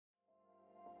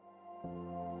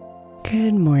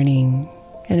Good morning,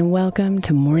 and welcome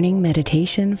to Morning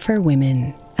Meditation for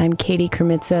Women. I'm Katie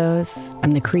Kremitzos.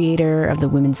 I'm the creator of the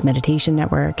Women's Meditation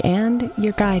Network and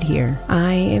your guide here.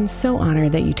 I am so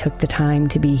honored that you took the time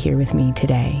to be here with me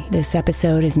today. This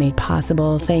episode is made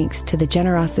possible thanks to the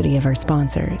generosity of our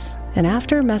sponsors. And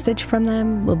after a message from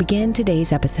them, we'll begin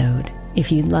today's episode.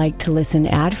 If you'd like to listen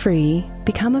ad-free,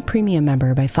 become a premium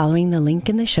member by following the link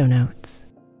in the show notes.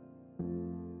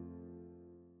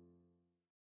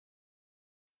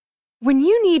 When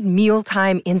you need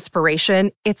mealtime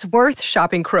inspiration, it's worth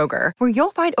shopping Kroger, where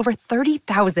you'll find over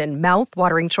 30,000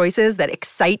 mouth-watering choices that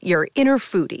excite your inner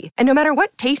foodie. And no matter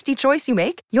what tasty choice you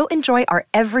make, you'll enjoy our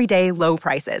everyday low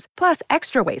prices, plus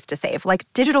extra ways to save, like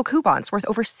digital coupons worth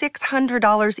over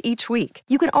 $600 each week.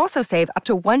 You can also save up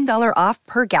to $1 off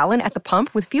per gallon at the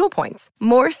pump with fuel points.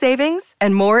 More savings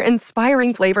and more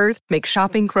inspiring flavors make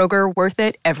shopping Kroger worth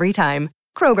it every time.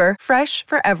 Kroger, fresh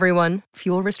for everyone.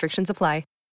 Fuel restrictions apply.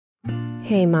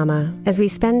 Hey Mama, as we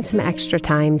spend some extra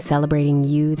time celebrating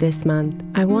you this month,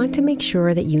 I want to make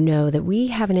sure that you know that we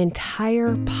have an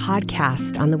entire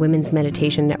podcast on the Women's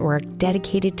Meditation Network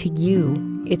dedicated to you.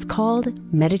 It's called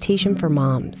Meditation for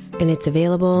Moms, and it's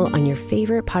available on your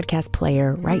favorite podcast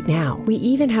player right now. We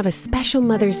even have a special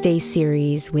Mother's Day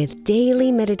series with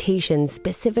daily meditations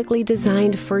specifically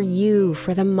designed for you,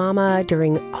 for the mama,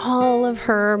 during all of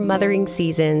her mothering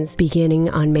seasons, beginning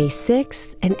on May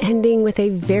 6th and ending with a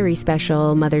very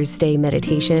special Mother's Day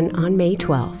meditation on May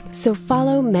 12th. So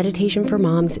follow Meditation for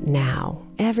Moms now,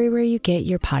 everywhere you get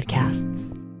your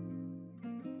podcasts.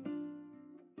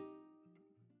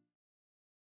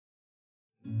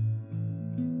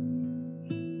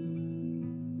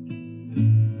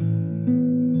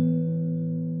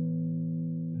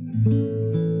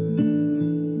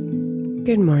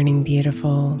 Good morning,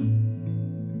 beautiful.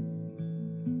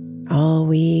 All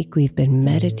week we've been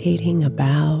meditating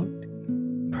about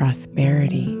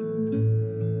prosperity.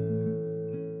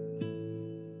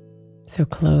 So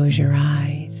close your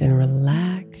eyes and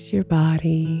relax your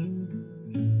body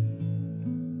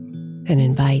and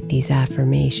invite these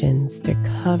affirmations to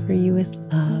cover you with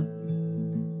love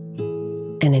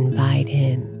and invite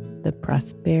in the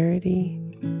prosperity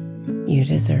you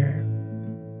deserve.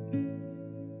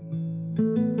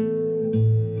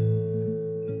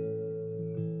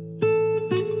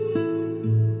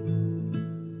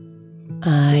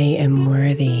 I am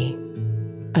worthy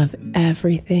of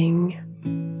everything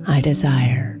I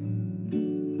desire.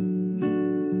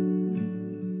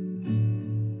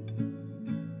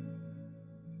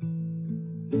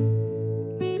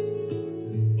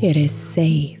 It is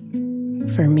safe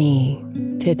for me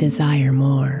to desire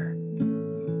more.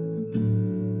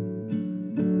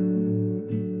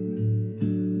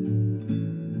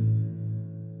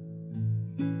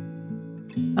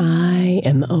 I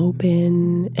am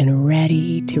open and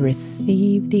ready to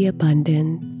receive the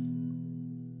abundance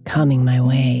coming my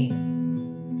way.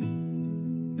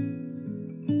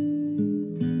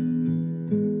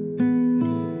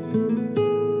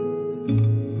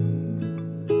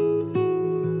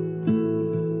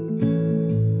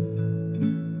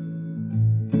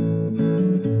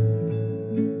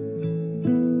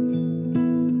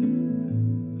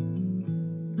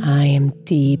 I am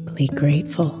deeply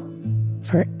grateful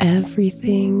for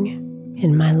everything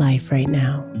in my life right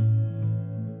now.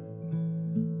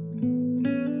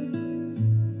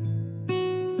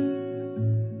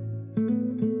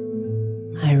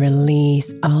 I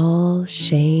release all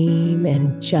shame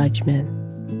and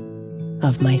judgments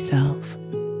of myself.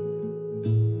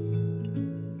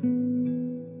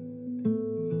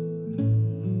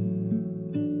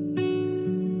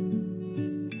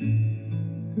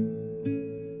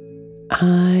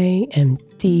 I am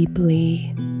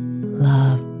deeply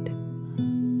loved.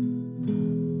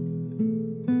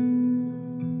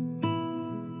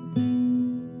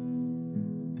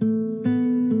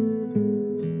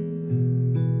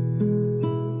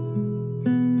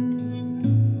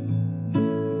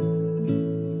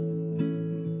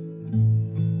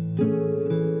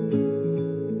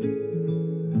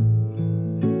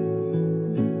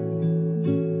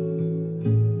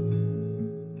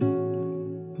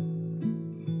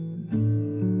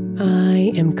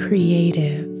 I am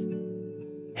creative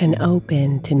and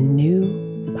open to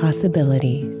new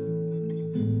possibilities.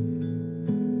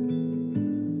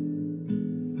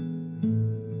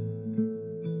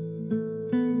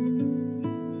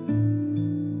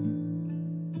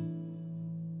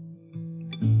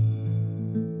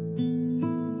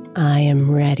 I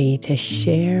am ready to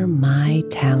share my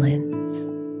talents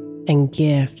and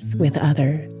gifts with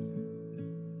others.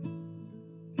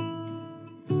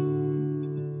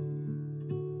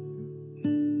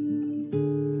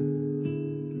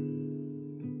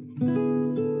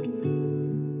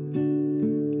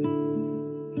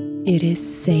 it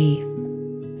is safe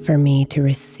for me to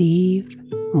receive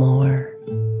more.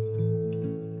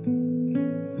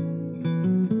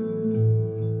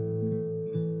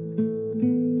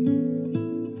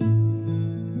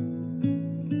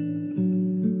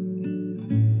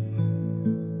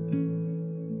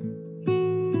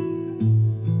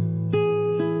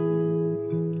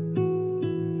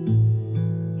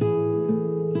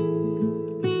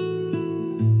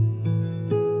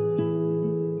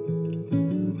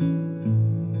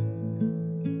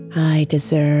 I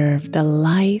deserve the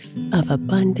life of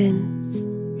abundance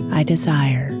I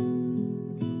desire.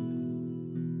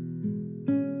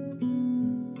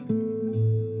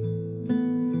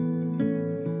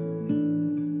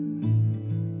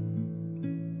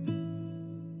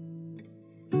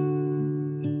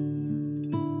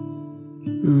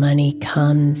 Money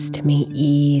comes to me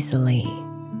easily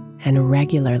and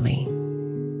regularly.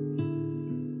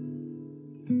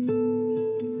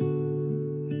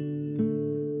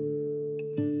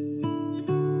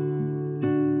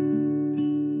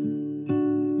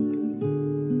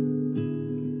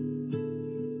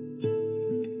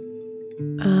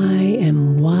 I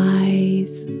am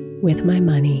wise with my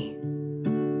money.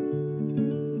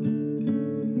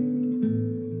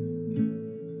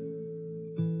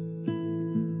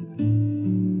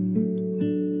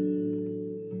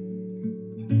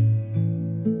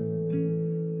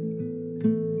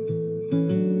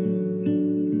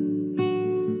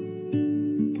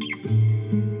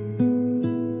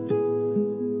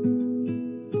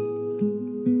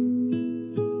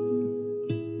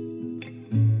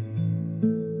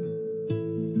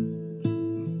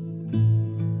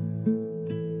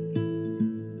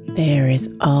 There is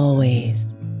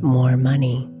always more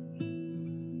money.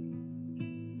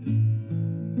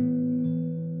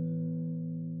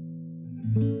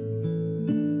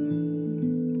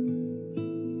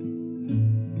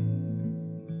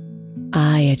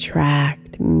 I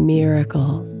attract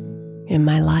miracles in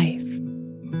my life.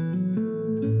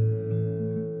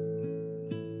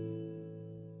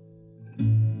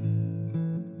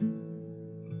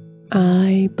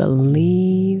 I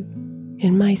believe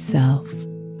in myself.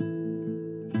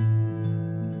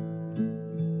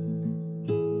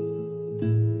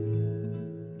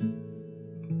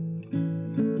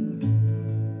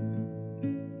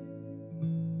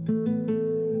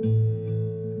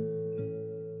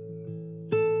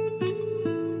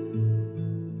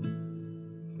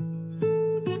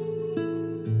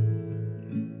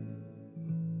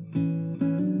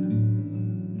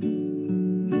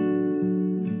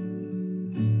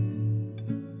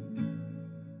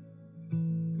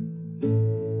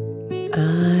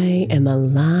 I am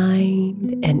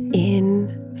aligned and in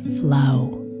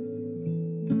flow.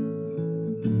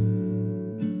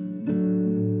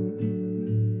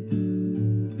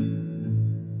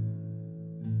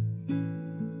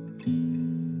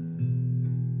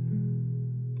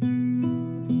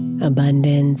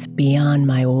 Abundance beyond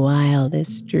my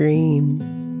wildest dreams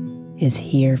is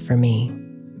here for me.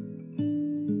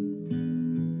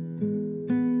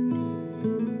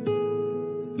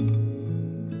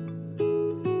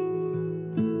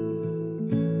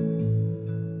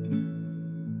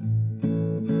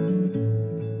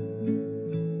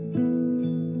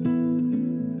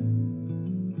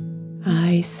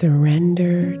 I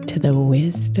surrender to the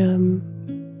wisdom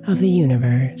of the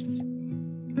universe.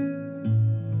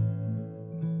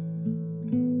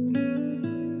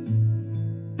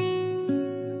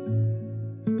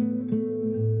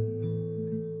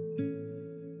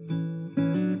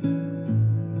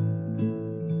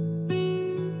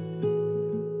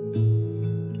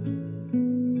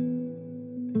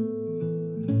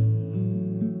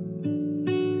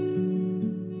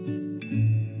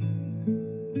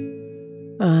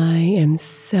 I am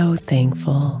so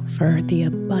thankful for the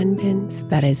abundance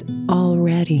that is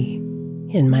already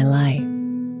in my life.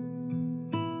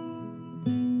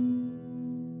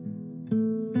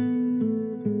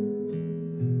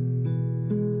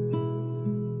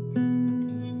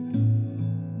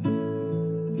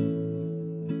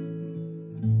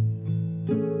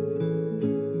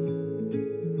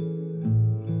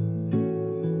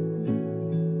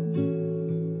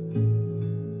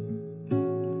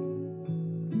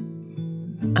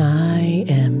 I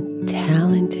am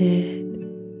talented,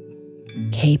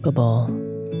 capable,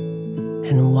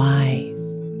 and wise.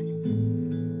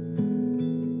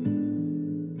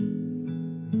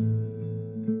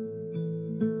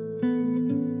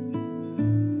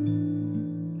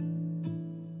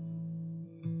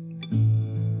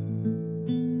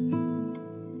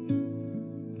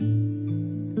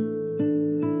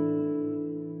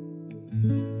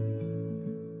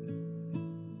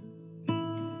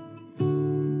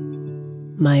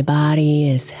 My body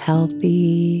is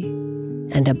healthy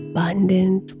and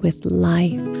abundant with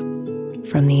life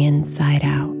from the inside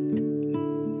out.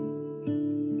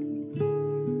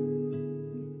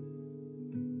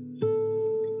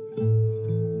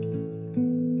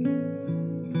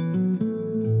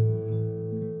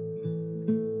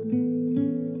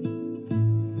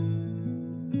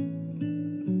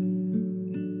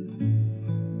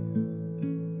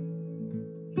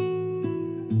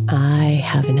 I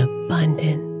have an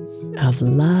abundance of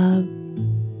love,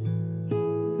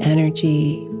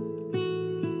 energy,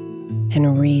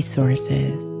 and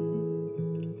resources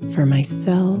for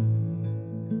myself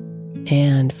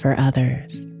and for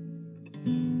others.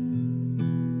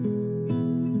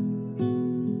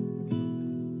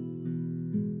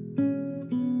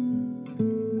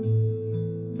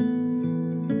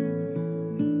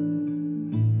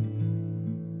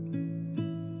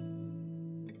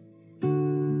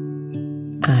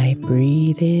 I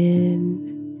breathe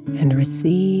in and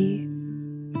receive.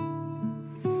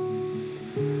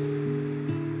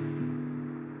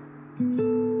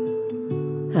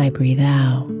 I breathe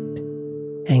out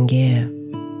and give.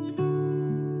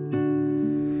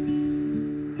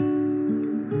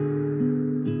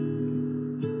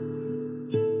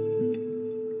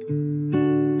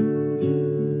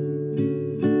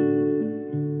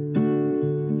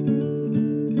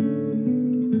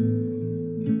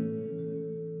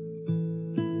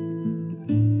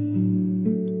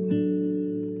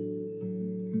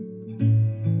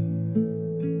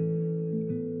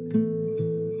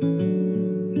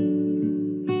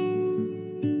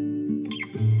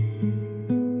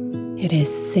 It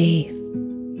is safe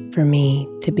for me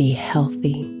to be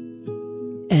healthy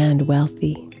and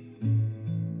wealthy.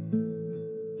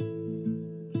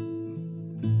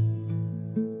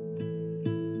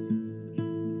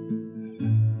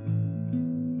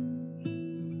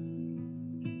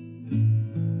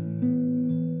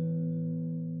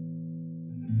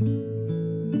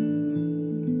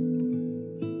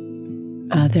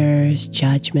 Others'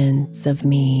 judgments of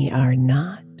me are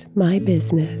not my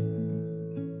business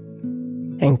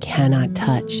and cannot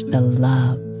touch the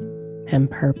love and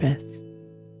purpose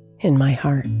in my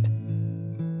heart.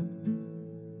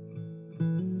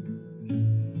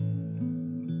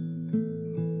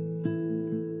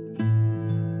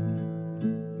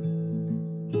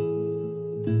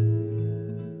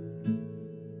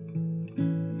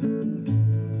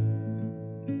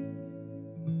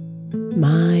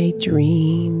 My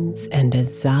dreams and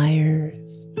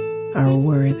desires are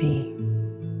worthy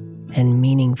and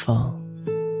meaningful.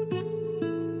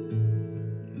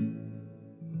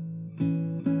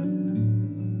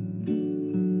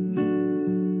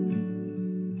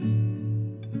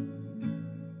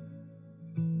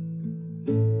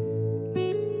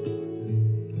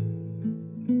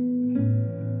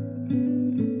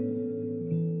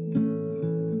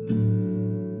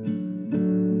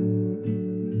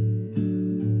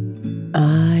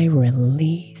 I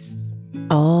release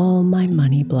all my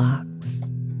money blocks.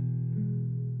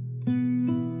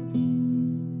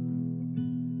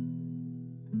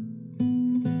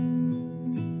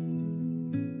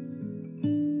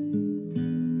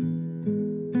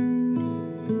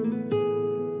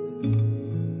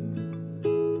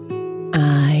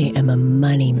 I am a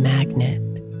money magnet.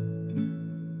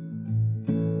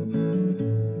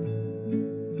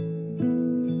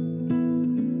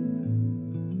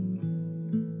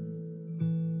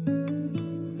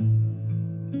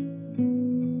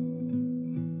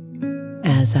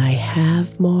 As I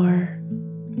have more,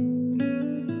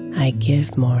 I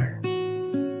give more.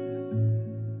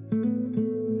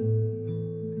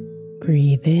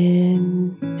 Breathe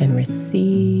in and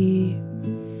receive.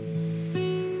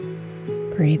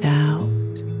 Breathe out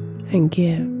and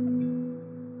give.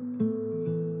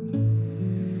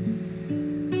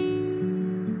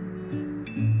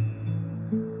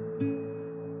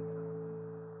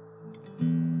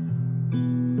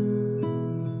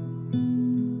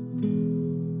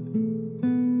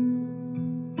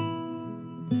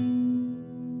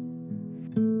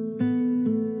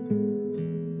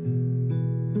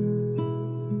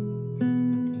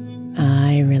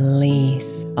 I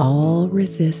release all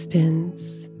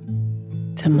resistance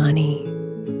to money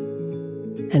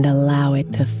and allow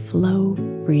it to flow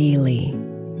freely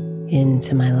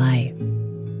into my life.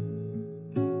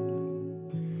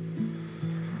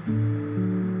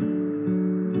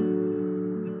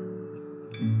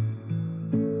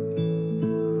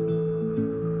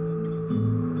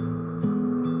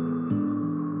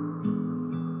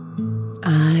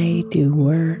 I do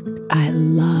work I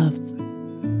love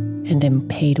and am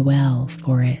paid well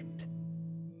for it.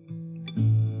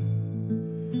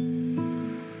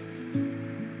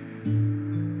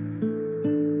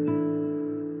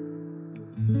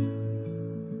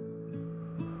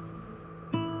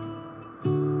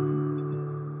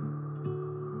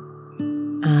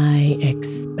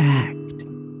 expect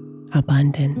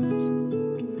abundance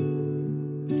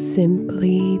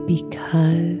simply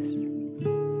because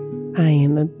I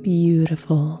am a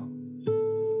beautiful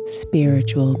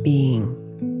spiritual being.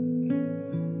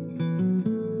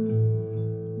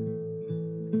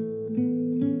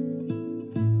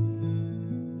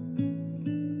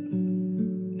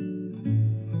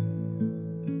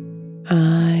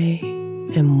 I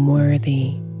am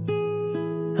worthy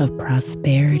of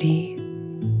prosperity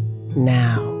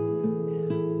now.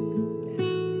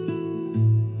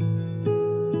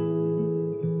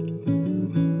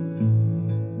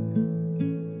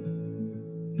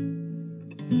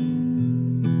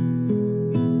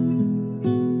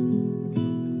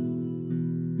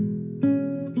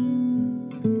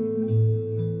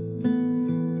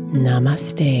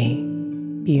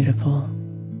 Namaste, beautiful.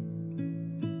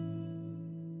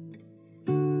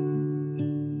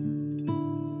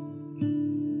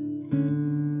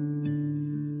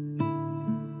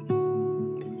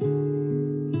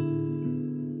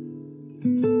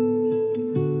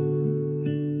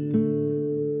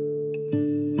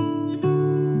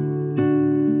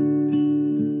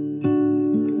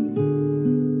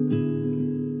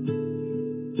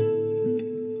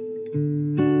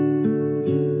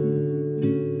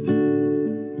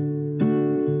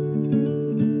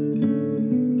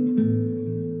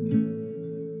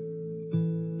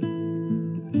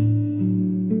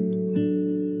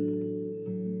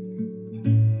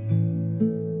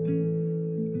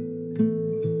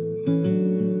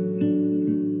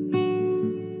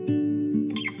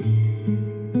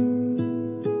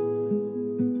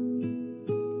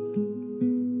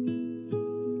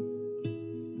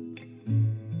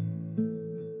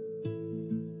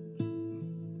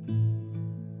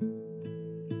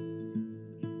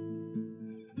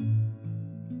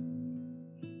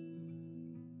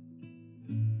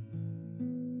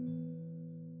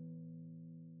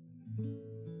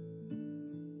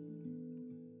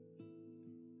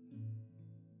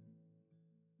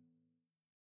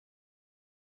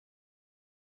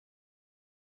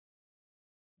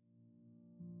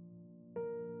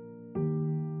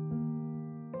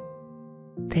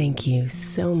 Thank you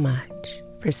so much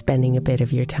for spending a bit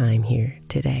of your time here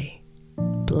today.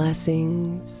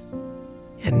 Blessings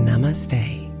and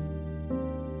namaste.